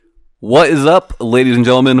What is up, ladies and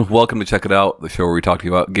gentlemen? Welcome to Check It Out, the show where we talk to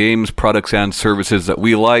you about games, products, and services that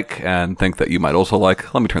we like and think that you might also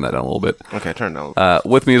like. Let me turn that down a little bit. Okay, turn it down.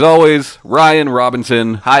 With me, as always, Ryan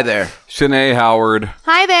Robinson. Hi there. Shanae Howard.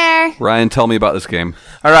 Hi there. Ryan, tell me about this game.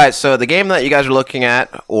 All right, so the game that you guys are looking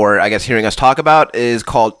at, or I guess hearing us talk about, is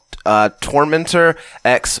called Tormentor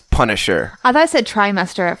X Punisher. I thought I said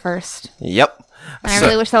trimester at first. Yep. And I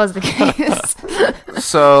really wish that was the case.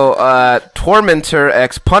 So, Tormentor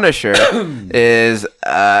X Punisher is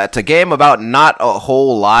it's a game about not a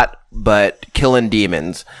whole lot, but killing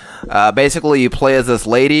demons. Basically, you play as this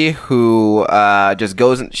lady who just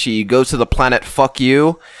goes to the planet Fuck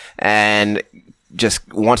You and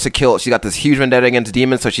just wants to kill. She got this huge vendetta against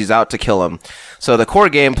demons, so she's out to kill them. So the core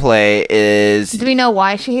gameplay is... Do we know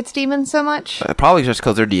why she hates demons so much? Probably just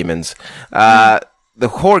because they're demons. The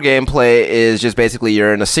core gameplay is just basically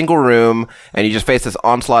you're in a single room and you just face this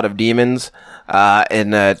onslaught of demons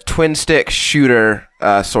in a twin stick shooter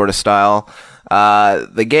sort of style.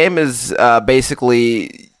 The game is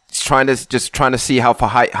basically trying to see how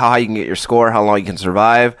high you can get your score, how long you can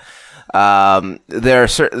survive. There are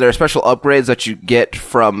special upgrades that you get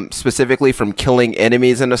specifically from killing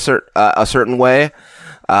enemies in a certain way.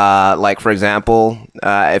 Like for example,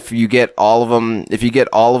 if you get all of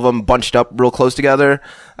them bunched up real close together,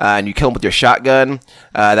 and you kill them with your shotgun,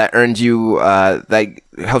 that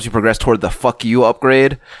helps you progress toward the Fuck You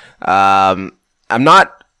upgrade. I'm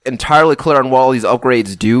not entirely clear on what all these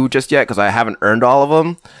upgrades do just yet because I haven't earned all of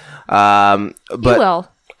them. But you will.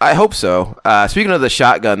 I hope so. Speaking of the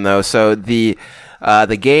shotgun though, so the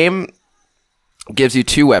game gives you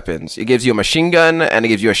two weapons. It gives you a machine gun and it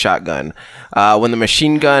gives you a shotgun. When the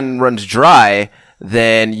machine gun runs dry,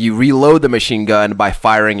 then you reload the machine gun by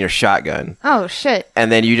firing your shotgun. Oh, shit.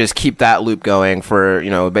 And then you just keep that loop going for,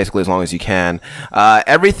 basically as long as you can.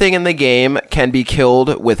 Everything in the game can be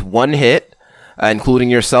killed with one hit, including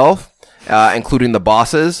yourself, including the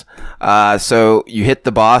bosses. So you hit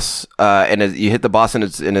the boss, in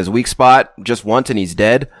his weak spot just once and he's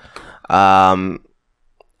dead.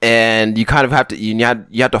 And you kind of have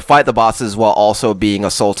to fight the bosses while also being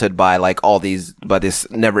assaulted by this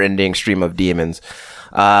never-ending stream of demons.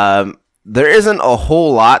 There isn't a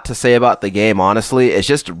whole lot to say about the game, honestly. It's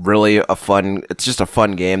just a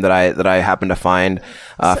fun game that I happened to find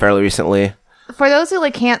fairly recently. For those who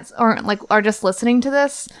are just listening to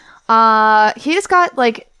this, he just got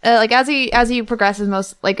as he progresses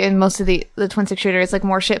in most of the twin stick shooters,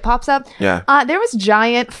 more shit pops up. Yeah. There was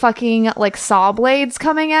giant fucking saw blades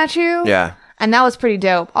coming at you. Yeah. And that was pretty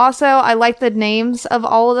dope. Also, I like the names of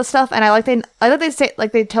all of the stuff, and I like they say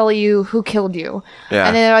they tell you who killed you. Yeah.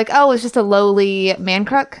 And then they're like, oh, it's just a lowly man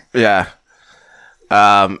crook. Yeah.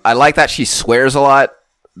 I like that she swears a lot.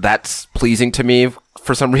 That's pleasing to me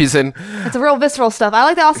for some reason. It's a real visceral stuff. I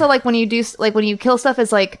like that also, when you kill stuff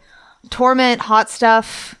is torment, hot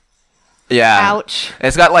stuff. Yeah. Ouch.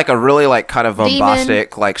 It's got a really kind of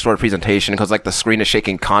bombastic sort of presentation because the screen is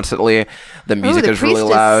shaking constantly. The music is really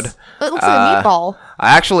loud. It looks like a meatball.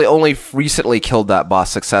 I actually only recently killed that boss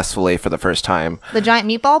successfully for the first time. The giant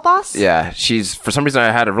meatball boss? Yeah. For some reason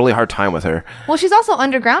I had a really hard time with her. Well, she's also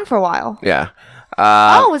underground for a while. Yeah.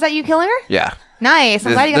 Was that you killing her? Yeah. Nice.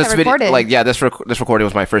 I'm glad you got that recorded. This recording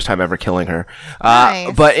was my first time ever killing her.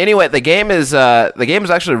 Nice. But anyway, the game is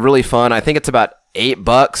actually really fun. I think it's about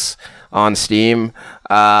 $8 on Steam,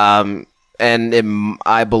 and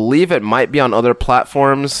I believe it might be on other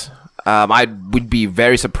platforms. I would be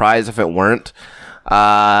very surprised if it weren't.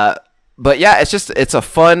 But yeah, it's a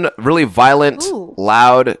fun, really violent,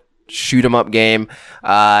 loud shoot 'em up game.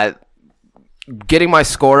 Getting my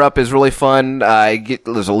score up is really fun.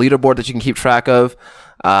 There's a leaderboard that you can keep track of.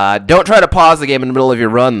 Don't try to pause the game in the middle of your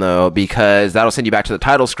run, though, because that'll send you back to the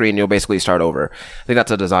title screen and you'll basically start over. I think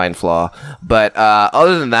that's a design flaw. But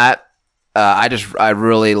other than that, I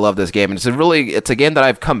really love this game. And it's a game that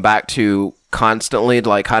I've come back to constantly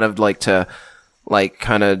to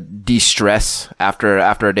kind of de-stress after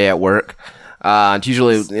a day at work. It's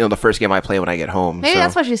usually the first game I play when I get home. Maybe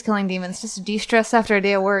that's why she's killing demons, just to de-stress after a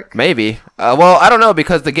day at work. Maybe. Well, I don't know,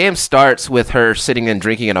 because the game starts with her sitting and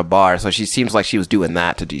drinking in a bar, so she seems like she was doing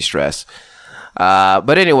that to de-stress.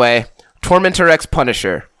 But anyway, Tormentor X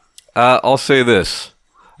Punisher. I'll say this.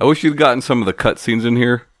 I wish you'd gotten some of the cutscenes in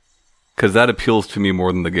here, because that appeals to me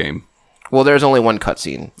more than the game. Well, there's only one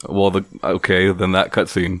cutscene. Well, then that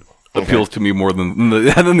cutscene appeals to me more than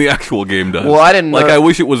the actual game does. Well, I didn't know. I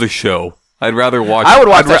wish it was a show. I'd rather watch. I would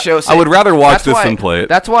watch that show. I would rather watch this than play it.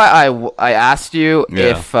 That's why I asked you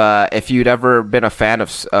if you'd ever been a fan of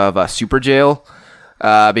Super Jail,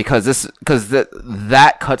 because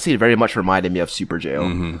that cutscene very much reminded me of Super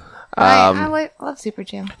Jail. I love Super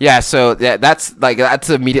Jam. Yeah, so that's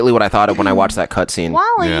immediately what I thought of when I watched that cutscene.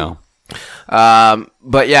 Wally. Yeah.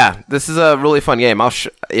 But yeah, this is a really fun game.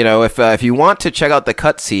 If you want to check out the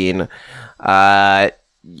cutscene,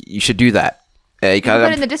 you should do that. You can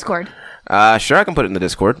put it in the Discord. Sure, I can put it in the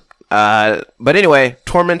Discord. But anyway,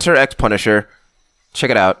 Tormentor X Punisher. Check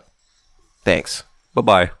it out. Thanks.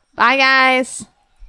 Bye-bye. Bye, guys.